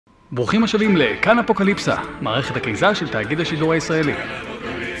ברוכים השבים לכאן אפוקליפסה, מערכת הכריזה של תאגיד השידור הישראלי.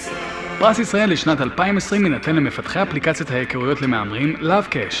 פרס ישראל לשנת 2020 יינתן למפתחי אפליקציית ההיכרויות למאמרים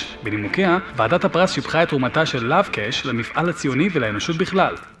לאבקש. בנימוקיה, ועדת הפרס שיבחה את תרומתה של לאבקש למפעל הציוני ולאנושות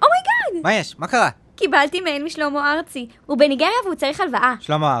בכלל. אומייגאד! מה יש? מה קרה? קיבלתי מייל משלמה ארצי. הוא בניגריה והוא צריך הלוואה.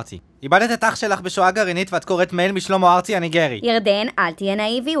 שלמה ארצי. איבדת את אח שלך בשואה גרעינית ואת קוראת מייל משלמה ארצי הניגרי. ירדן, אל תהיה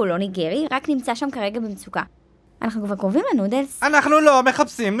נאיבי, הוא לא ניגרי, רק נמצא שם כרגע במצוקה. אנחנו כבר קרובים לנודלס. אנחנו לא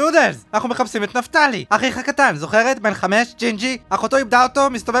מחפשים נודלס, אנחנו מחפשים את נפתלי, אחיך הקטן, זוכרת? בן 5, ג'ינג'י, אחותו איבדה אותו,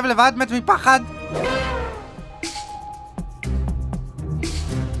 מסתובב לבד, מת מפחד.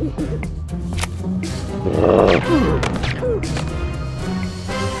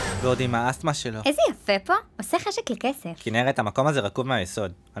 ועוד עם האסתמה שלו. איזה יפה פה, עושה חשק לכסף. כנרת, המקום הזה רקוב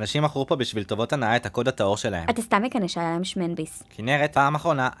מהיסוד. אנשים מכרו פה בשביל טובות הנאה את הקוד הטהור שלהם. אתה סתם מקנא שהיה להם שמנביס. כנרת, פעם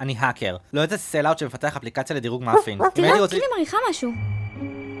אחרונה, אני האקר. לא איזה סלאוט שמפתח אפליקציה לדירוג מאפין. תראה, כאילו מריחה משהו.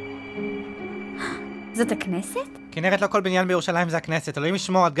 זאת הכנסת? כנרת, לא כל בניין בירושלים זה הכנסת. אלוהים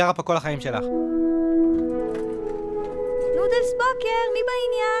ישמור, את גרה פה כל החיים שלך. נודלס בוקר, מי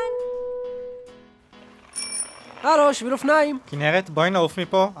בעניין? הלו, שביל אופניים. כנרת, בואי נעוף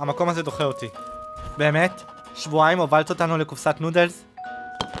מפה, המקום הזה דוחה אותי. באמת? שבועיים הובלת אותנו לקופסת נודלס?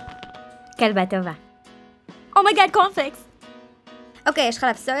 כלבה טובה. אומייגאד, קורנפלקס. אוקיי, יש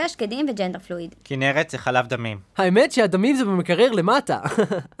חלב סויה, שקדים וג'נדר פלואיד. כנרת, זה חלב דמים. האמת שהדמים זה במקרר למטה.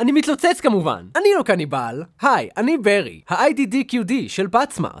 אני מתלוצץ כמובן. אני לא קניבל. היי, אני ברי, ה-IDDQD של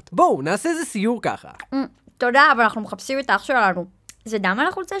פאצמארט. בואו, נעשה איזה סיור ככה. תודה, אבל אנחנו מחפשים את האח שלנו. זה דם על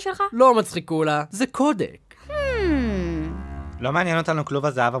החולצה שלך? לא מצחיקולה, זה קודק. לא מעניין אותנו כלוב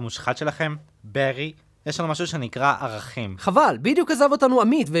הזהב המושחת שלכם? ברי, יש לנו משהו שנקרא ערכים. חבל, בדיוק עזב אותנו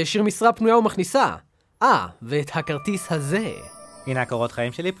עמית והשאיר משרה פנויה ומכניסה. ואת הכרטיס הזה. הנה הקורות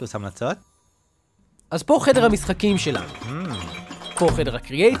חיים שלי פלוס המלצות. אז פה חדר המשחקים שלנו. פה חדר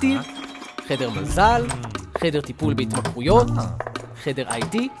הקריאייטיב, חדר מזל, חדר טיפול בהתמכרויות, חדר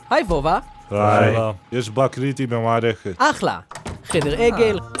IT. היי וובה. היי, יש בה קריטי במערכת. אחלה. חדר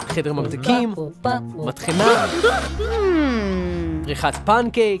עגל, חדר ממתקים, מטחנה, פריחת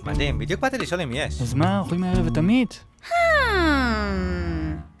פנקייק. מדהים, בדיוק באתי לשאול אם יש. אז מה, אוכלים הערב את עמית?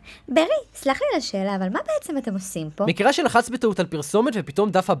 ברי, סלח לי לשאלה, אבל מה בעצם אתם עושים פה? מכירה שלחץ בטעות על פרסומת ופתאום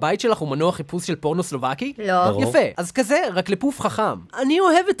דף הבית שלך הוא מנוע חיפוש של פורנו סלובקי? לא. יפה, אז כזה, רק לפוף חכם. אני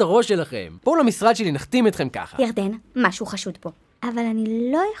אוהב את הראש שלכם. בואו למשרד שלי נחתים אתכם ככה. ירדן, משהו חשוד פה. אבל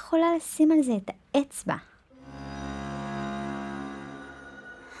אני לא יכולה לשים על זה את האצבע.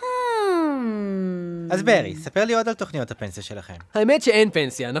 אז ברי, ספר לי עוד על תוכניות הפנסיה שלכם. האמת שאין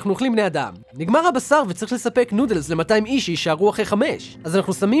פנסיה, אנחנו אוכלים בני אדם. נגמר הבשר וצריך לספק נודלס ל-200 איש שישארו אחרי 5. אז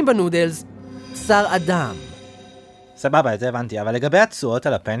אנחנו שמים בנודלס בשר אדם. סבבה, את זה הבנתי, אבל לגבי התשואות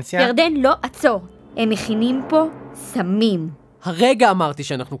על הפנסיה... ירדן, לא עצור. הם מכינים פה סמים. הרגע אמרתי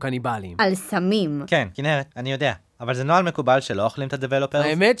שאנחנו קניבלים. על סמים. כן, כנרת, אני יודע. אבל זה נוהל מקובל שלא אוכלים את הדבלופרס.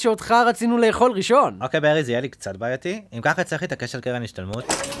 האמת שאותך רצינו לאכול ראשון. אוקיי, ברי, זה יהיה לי קצת בעייתי. אם ככה צריך להתעקש על קרן השתלמות.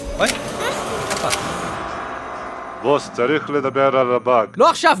 אוי! בוס, צריך לדבר על הבאג. לא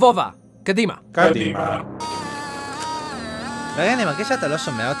עכשיו, וובה! קדימה. קדימה. ברי, אני מרגיש שאתה לא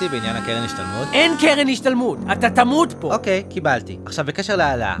שומע אותי בעניין הקרן השתלמות. אין קרן השתלמות, אתה תמות פה. אוקיי, קיבלתי. עכשיו בקשר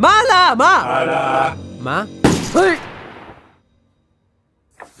להעלאה. מה עלה? מה? הלאה. מה?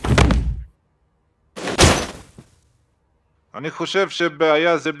 אני חושב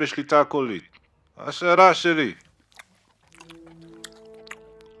שבעיה זה בשליטה קולית. השערה שלי.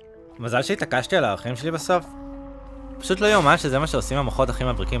 מזל שהתעקשתי על הערכים שלי בסוף. פשוט לא יאומן שזה מה שעושים המוחות הכי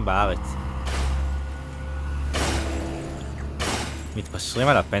מבריקים בארץ. מתפשרים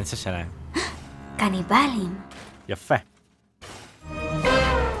על הפנסיה שלהם. קניבלים. יפה.